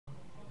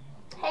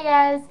Hey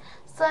guys,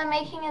 so I'm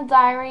making a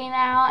diary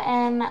now,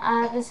 and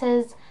this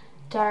is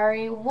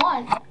diary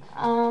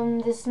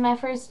 1. This is my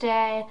first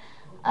day.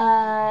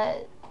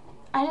 I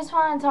just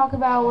want to talk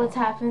about what's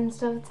happened and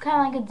stuff. It's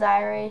kind of like a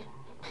diary.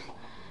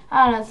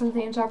 I don't know,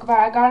 something to talk about.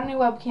 I got a new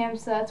webcam,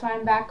 so that's why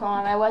I'm back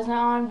on. I wasn't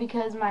on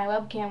because my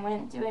webcam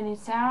wouldn't do any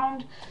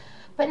sound,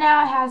 but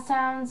now it has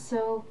sound,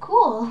 so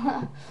cool.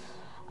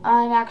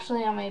 I'm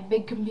actually on my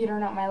big computer,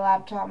 not my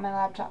laptop. My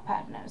laptop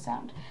had no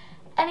sound.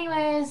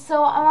 Anyways,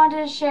 so I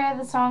wanted to share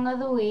the song of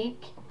the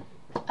week.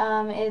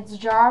 It's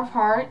Jar of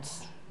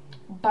Hearts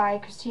by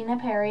Christina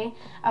Perri.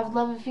 I would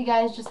love if you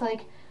guys just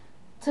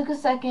took a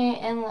second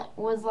and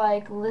was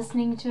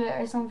listening to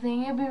it or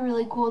something. It'd be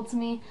really cool to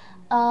me.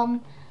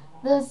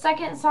 The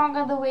second song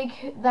of the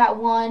week that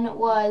won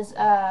was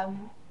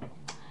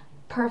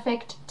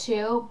Perfect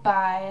 2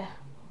 by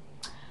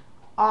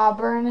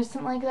Auburn or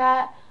something like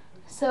that.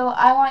 So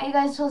I want you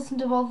guys to listen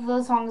to both of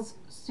those songs.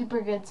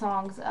 Super good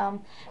songs.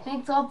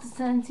 Makes all the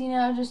sense, you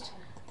know, just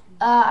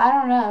I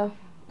don't know,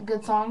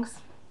 good songs.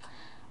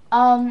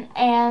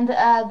 And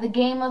the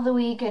game of the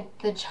week,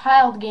 the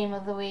child game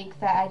of the week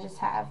that I just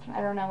have.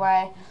 I don't know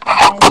why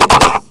I put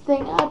this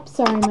thing up.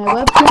 Sorry,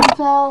 my webcam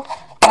fell.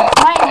 That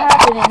might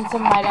happen in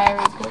some of my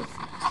diaries because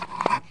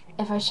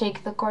if I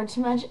shake the cord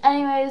too much.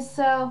 Anyways,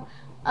 so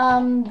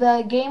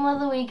the game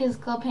of the week is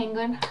Club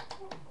Penguin.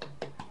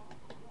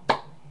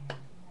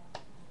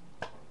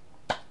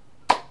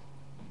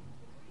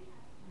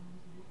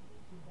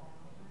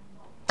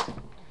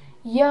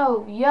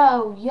 Yo,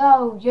 yo,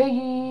 yo, yo, yo,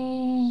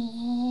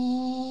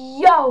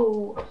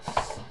 yo.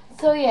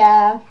 So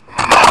yeah.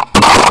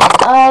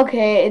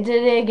 Okay, it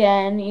did it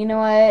again. You know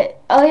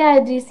what? Oh yeah,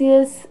 do you see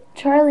this?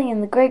 Charlie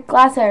and the Great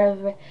Glass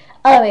Elevator.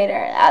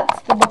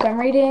 That's the book I'm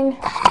reading.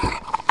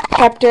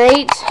 Chapter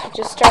 8.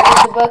 Just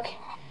started the book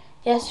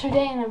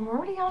yesterday and I'm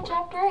already on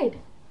chapter 8.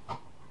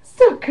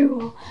 So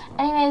cool.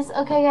 Anyways,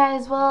 okay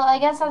guys, well I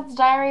guess that's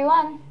diary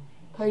 1.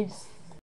 Peace.